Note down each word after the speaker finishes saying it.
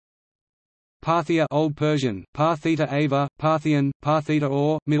Parthia Old Persian, Parthita Ava, Parthian, Parthita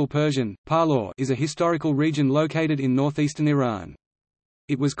or, Middle Persian, Parlor is a historical region located in northeastern Iran.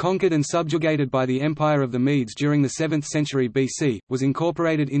 It was conquered and subjugated by the Empire of the Medes during the 7th century BC, was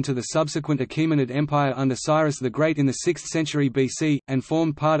incorporated into the subsequent Achaemenid Empire under Cyrus the Great in the 6th century BC, and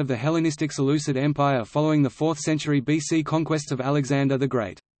formed part of the Hellenistic Seleucid Empire following the 4th century BC conquests of Alexander the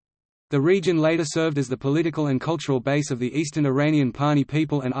Great. The region later served as the political and cultural base of the Eastern Iranian Parni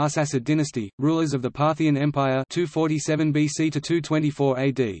people and Arsacid dynasty, rulers of the Parthian Empire 247 BC to 224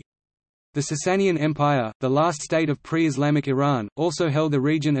 AD. The Sasanian Empire, the last state of pre-Islamic Iran, also held the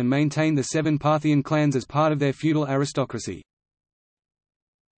region and maintained the 7 Parthian clans as part of their feudal aristocracy.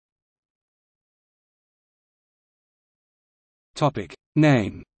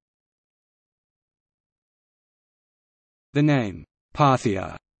 Name. The name,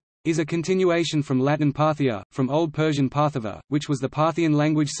 Parthia, is a continuation from Latin Parthia, from Old Persian Parthiva, which was the Parthian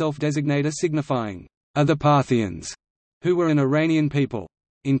language self-designator signifying, the Parthians, who were an Iranian people.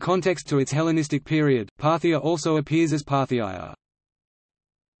 In context to its Hellenistic period, Parthia also appears as Parthia.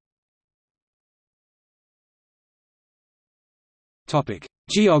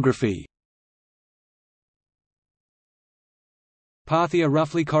 Geography. Parthia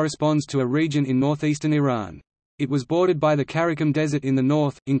roughly corresponds to a region in northeastern Iran. It was bordered by the Karakum Desert in the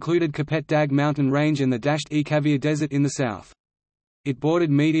north, included Kapet Dag mountain range and the Dasht-e-Kavir Desert in the south. It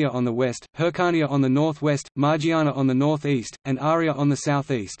bordered Media on the west, Hyrcania on the northwest, Margiana on the northeast, and Aria on the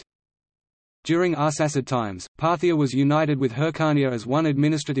southeast. During Arsacid times, Parthia was united with Hyrcania as one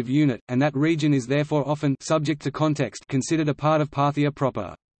administrative unit, and that region is therefore often, subject to context, considered a part of Parthia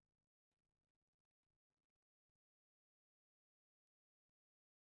proper.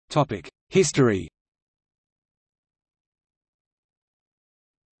 History.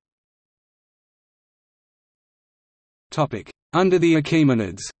 Under the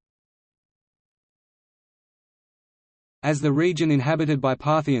Achaemenids. As the region inhabited by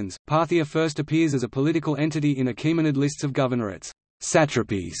Parthians, Parthia first appears as a political entity in Achaemenid lists of governorates,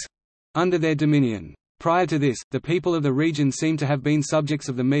 satrapies, under their dominion. Prior to this, the people of the region seem to have been subjects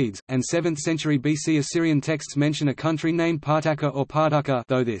of the Medes, and 7th century BC Assyrian texts mention a country named Partaka or Partaka,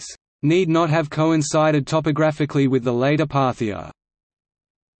 though this need not have coincided topographically with the later Parthia.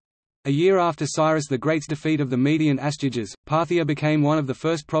 A year after Cyrus the Great's defeat of the Median Astyages, Parthia became one of the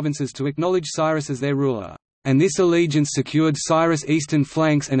first provinces to acknowledge Cyrus as their ruler, and this allegiance secured Cyrus' eastern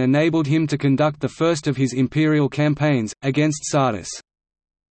flanks and enabled him to conduct the first of his imperial campaigns, against Sardis.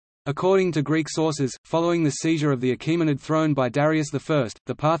 According to Greek sources, following the seizure of the Achaemenid throne by Darius I,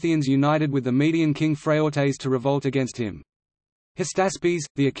 the Parthians united with the Median king Phraortes to revolt against him. Hystaspes,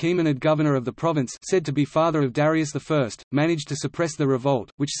 the Achaemenid governor of the province said to be father of Darius I, managed to suppress the revolt,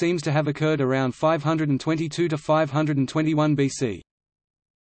 which seems to have occurred around 522 to 521 BC.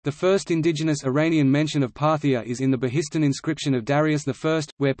 The first indigenous Iranian mention of Parthia is in the Behistun inscription of Darius I,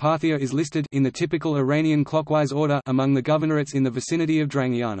 where Parthia is listed in the typical Iranian clockwise order among the governorates in the vicinity of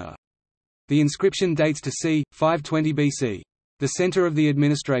Drangiana. The inscription dates to c. 520 BC. The center of the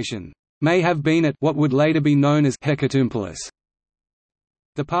administration may have been at what would later be known as Hecatompylos.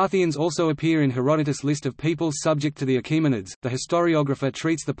 The Parthians also appear in Herodotus' list of peoples subject to the Achaemenids. The historiographer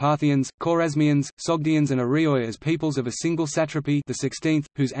treats the Parthians, Khwarezmians, Sogdians and Arioi as peoples of a single satrapy, the 16th,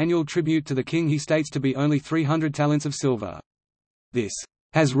 whose annual tribute to the king he states to be only 300 talents of silver. This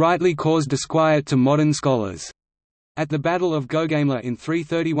has rightly caused disquiet to modern scholars. At the Battle of Gogamla in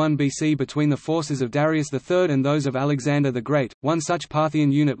 331 BC between the forces of Darius III and those of Alexander the Great, one such Parthian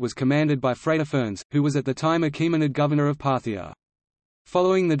unit was commanded by Phraortes, who was at the time Achaemenid governor of Parthia.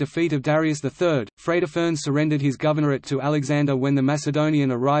 Following the defeat of Darius III, Phraortes surrendered his governorate to Alexander when the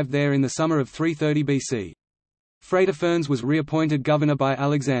Macedonian arrived there in the summer of 330 BC. Phraortes was reappointed governor by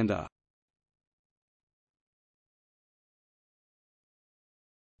Alexander.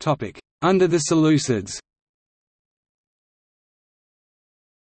 Under the Seleucids.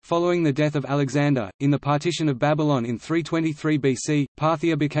 Following the death of Alexander, in the partition of Babylon in 323 BC,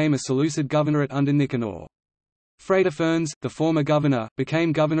 Parthia became a Seleucid governorate under Nicanor. Phraortes, the former governor,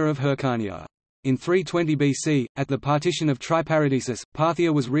 became governor of Hyrcania. In 320 BC, at the partition of Triparadisus,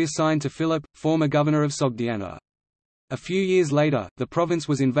 Parthia was reassigned to Philip, former governor of Sogdiana. A few years later, the province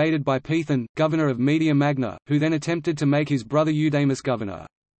was invaded by Pithon, governor of Media Magna, who then attempted to make his brother Eudamus governor.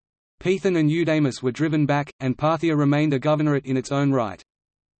 Pithon and Eudamus were driven back, and Parthia remained a governorate in its own right.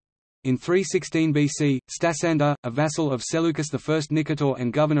 In 316 BC, Stasander, a vassal of Seleucus I Nicator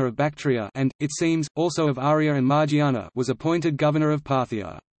and governor of Bactria and, it seems, also of Aria and Margiana, was appointed governor of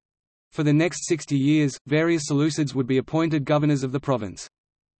Parthia. For the next 60 years, various Seleucids would be appointed governors of the province.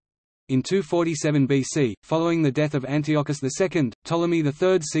 In 247 BC, following the death of Antiochus II, Ptolemy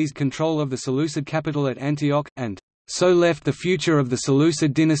III seized control of the Seleucid capital at Antioch, and so left the future of the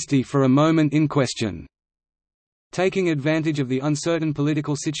Seleucid dynasty for a moment in question. Taking advantage of the uncertain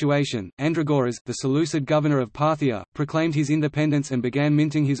political situation, Andragoras, the Seleucid governor of Parthia, proclaimed his independence and began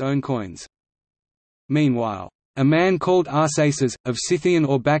minting his own coins. Meanwhile, a man called Arsacids, of Scythian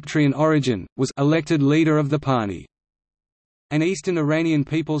or Bactrian origin, was elected leader of the Parni, an eastern Iranian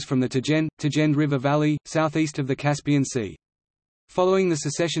peoples from the Tagend River Valley, southeast of the Caspian Sea. Following the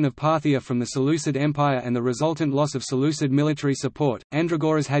secession of Parthia from the Seleucid Empire and the resultant loss of Seleucid military support,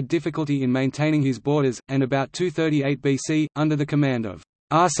 Andragoras had difficulty in maintaining his borders, and about 238 BC, under the command of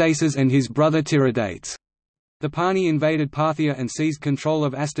Arsaces and his brother Tiridates, the Parni invaded Parthia and seized control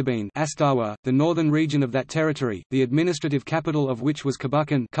of Astabene, the northern region of that territory, the administrative capital of which was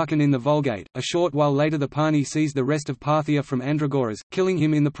Kukulkan in the Vulgate. A short while later the Parni seized the rest of Parthia from Andragoras, killing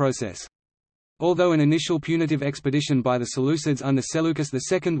him in the process. Although an initial punitive expedition by the Seleucids under Seleucus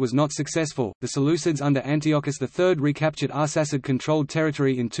II was not successful, the Seleucids under Antiochus III recaptured Arsacid-controlled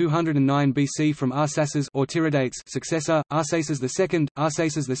territory in 209 BC from Arsaces or Tiridates' successor, Arsaces II.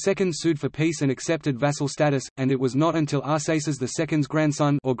 Arsaces II sued for peace and accepted vassal status, and it was not until Arsaces II's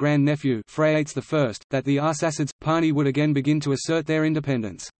grandson or grandnephew, Phraates I, that the Arsacids, Parni would again begin to assert their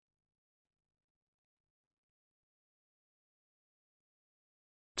independence.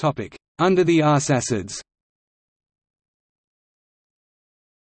 Under the Arsacids.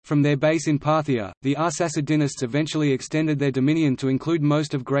 From their base in Parthia, the Arsacid dynasts eventually extended their dominion to include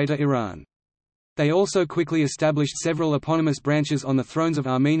most of Greater Iran. They also quickly established several eponymous branches on the thrones of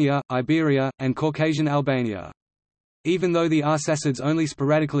Armenia, Iberia, and Caucasian Albania. Even though the Arsacids only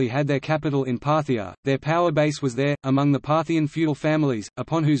sporadically had their capital in Parthia, their power base was there, among the Parthian feudal families,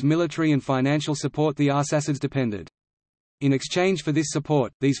 upon whose military and financial support the Arsacids depended. In exchange for this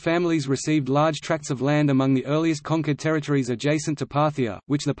support, these families received large tracts of land among the earliest conquered territories adjacent to Parthia,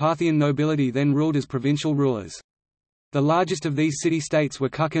 which the Parthian nobility then ruled as provincial rulers. The largest of these city-states were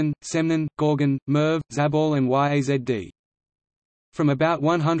Kukulkan, Semnan, Gorgan, Merv, Zabal and Yazd. From about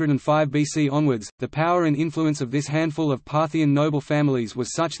 105 BC onwards, the power and influence of this handful of Parthian noble families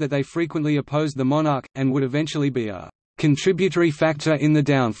was such that they frequently opposed the monarch, and would eventually be a contributory factor in the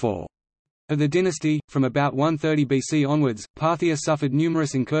downfall of the dynasty. From about 130 BC onwards, Parthia suffered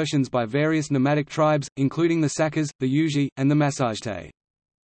numerous incursions by various nomadic tribes, including the Sakas, the Yuezhi, and the Massagetæ.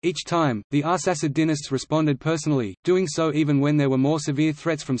 Each time, the Arsacid dynasts responded personally, doing so even when there were more severe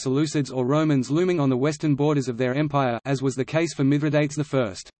threats from Seleucids or Romans looming on the western borders of their empire, as was the case for Mithridates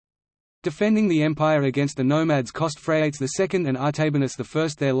I. Defending the empire against the nomads cost Phraates II and Artabanus I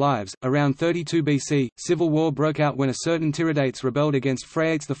their lives. Around 32 BC, civil war broke out when a certain Tiridates rebelled against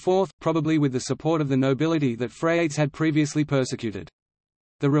Phraates IV, probably with the support of the nobility that Phraates had previously persecuted.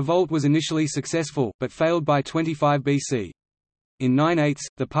 The revolt was initially successful, but failed by 25 BC. In 9/8,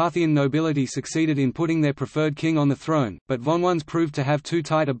 the Parthian nobility succeeded in putting their preferred king on the throne, but Vonwons proved to have too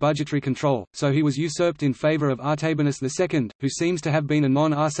tight a budgetary control, so he was usurped in favour of Artabanus II, who seems to have been a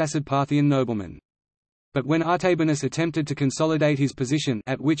non-Arsacid Parthian nobleman. But when Artabanus attempted to consolidate his position,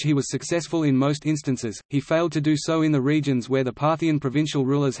 at which he was successful in most instances, he failed to do so in the regions where the Parthian provincial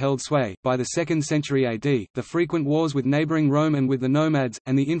rulers held sway. By the 2nd century AD, the frequent wars with neighbouring Rome and with the nomads,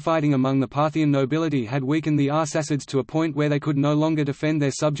 and the infighting among the Parthian nobility had weakened the Arsacids to a point where they could no longer defend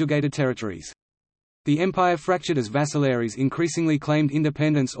their subjugated territories. The empire fractured as vassalaries increasingly claimed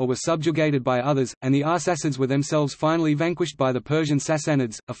independence or were subjugated by others, and the Arsacids were themselves finally vanquished by the Persian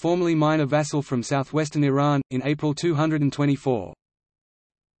Sasanids, a formerly minor vassal from southwestern Iran, in April 224.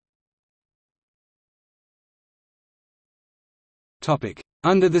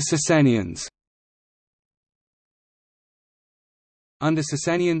 Under the Sasanians. Under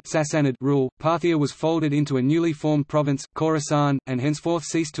Sassanid rule, Parthia was folded into a newly formed province, Khorasan, and henceforth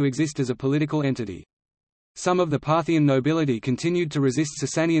ceased to exist as a political entity. Some of the Parthian nobility continued to resist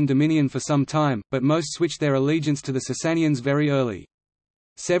Sasanian dominion for some time, but most switched their allegiance to the Sasanians very early.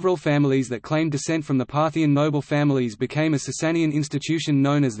 Several families that claimed descent from the Parthian noble families became a Sasanian institution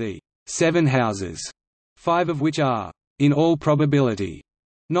known as the Seven Houses, 5 of which are, in all probability,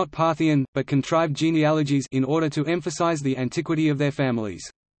 not Parthian, but contrived genealogies in order to emphasize the antiquity of their families.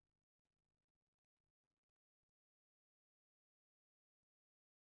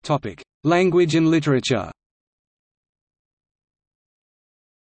 Language and literature.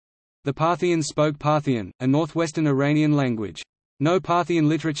 The Parthians spoke Parthian, a northwestern Iranian language. No Parthian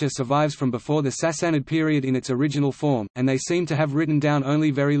literature survives from before the Sassanid period in its original form, and they seem to have written down only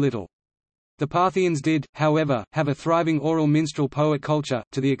very little. The Parthians did, however, have a thriving oral minstrel poet culture,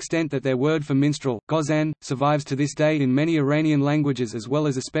 to the extent that their word for minstrel, gozan, survives to this day in many Iranian languages as well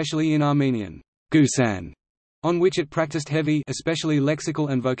as especially in Armenian, gusan, on which it practiced heavy, especially lexical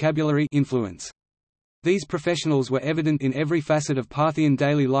and vocabulary, influence. These professionals were evident in every facet of Parthian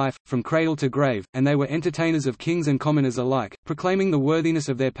daily life, from cradle to grave, and they were entertainers of kings and commoners alike, proclaiming the worthiness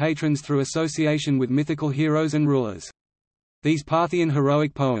of their patrons through association with mythical heroes and rulers. These Parthian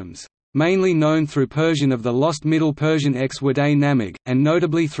heroic poems, mainly known through Persian of the lost Middle Persian ex-Waday Namag, and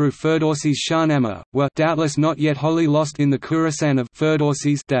notably through Ferdowsi's Shahnameh, were doubtless not yet wholly lost in the Khurasan of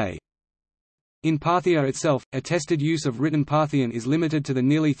Ferdowsi's day. In Parthia itself, attested use of written Parthian is limited to the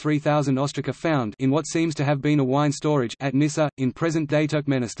nearly 3,000 ostraca found in what seems to have been a wine storage at Nisa, in present-day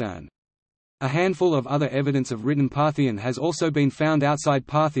Turkmenistan. A handful of other evidence of written Parthian has also been found outside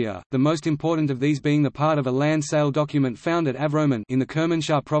Parthia, the most important of these being the part of a land sale document found at Avroman in the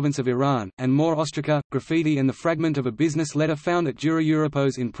Kermanshah province of Iran, and more ostraca, graffiti and the fragment of a business letter found at Dura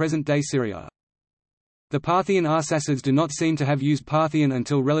Europos in present-day Syria. The Parthian Arsacids do not seem to have used Parthian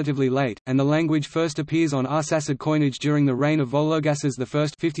until relatively late, and the language first appears on Arsacid coinage during the reign of Vologases I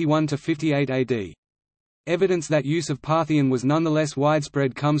 51–58 AD. Evidence that use of Parthian was nonetheless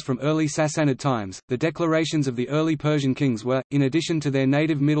widespread comes from early Sassanid times. The declarations of the early Persian kings were, in addition to their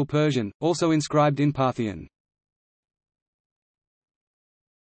native Middle Persian, also inscribed in Parthian.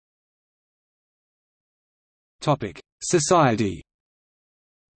 Topic: Society.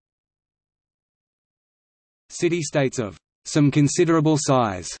 City-states of some considerable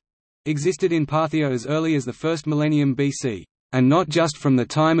size existed in Parthia as early as the 1st millennium BC, and not just from the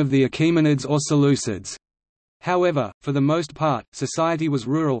time of the Achaemenids or Seleucids. However, for the most part, society was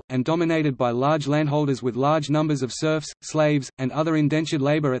rural, and dominated by large landholders with large numbers of serfs, slaves, and other indentured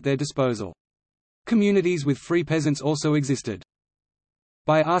labor at their disposal. Communities with free peasants also existed.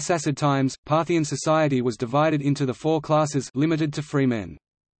 By Arsacid times, Parthian society was divided into the 4 classes limited to freemen.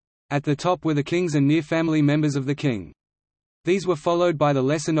 At the top were the kings and near family members of the king. These were followed by the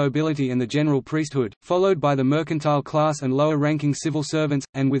lesser nobility and the general priesthood, followed by the mercantile class and lower-ranking civil servants,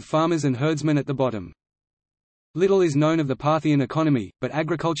 and with farmers and herdsmen at the bottom. Little is known of the Parthian economy, but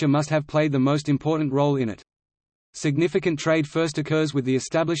agriculture must have played the most important role in it. Significant trade first occurs with the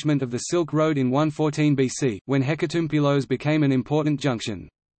establishment of the Silk Road in 114 BC, when Hecatompylos became an important junction.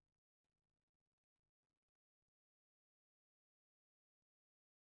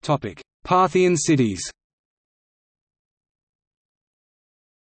 Parthian cities.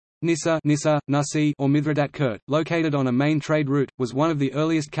 Nisa, Nusi, or Mithridat Kert, located on a main trade route, was one of the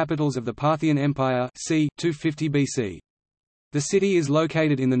earliest capitals of the Parthian Empire c. 250 BC. The city is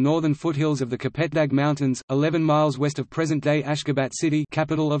located in the northern foothills of the Kapetdag Mountains, 11 miles west of present-day Ashgabat city,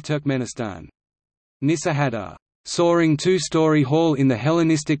 capital of Turkmenistan. Nisa had a soaring 2-story hall in the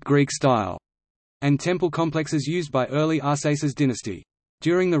Hellenistic Greek style, and temple complexes used by early Arsaces dynasty.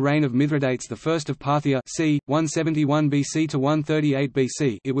 During the reign of Mithridates I of Parthia c. 171 BC to 138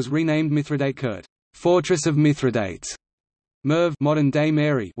 BC, it was renamed Mithridate Kert, Fortress of Mithridates. Merv, modern-day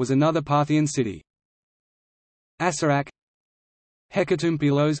Mary, was another Parthian city. Asarak,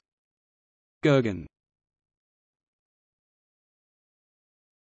 Hecatompylos, Gurgen.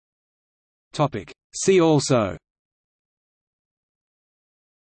 Topic. See also: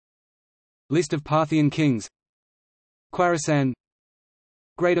 List of Parthian kings, Khorasan,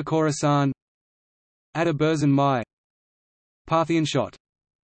 Greater Khorasan, Ada Burzan Mai, Parthian shot.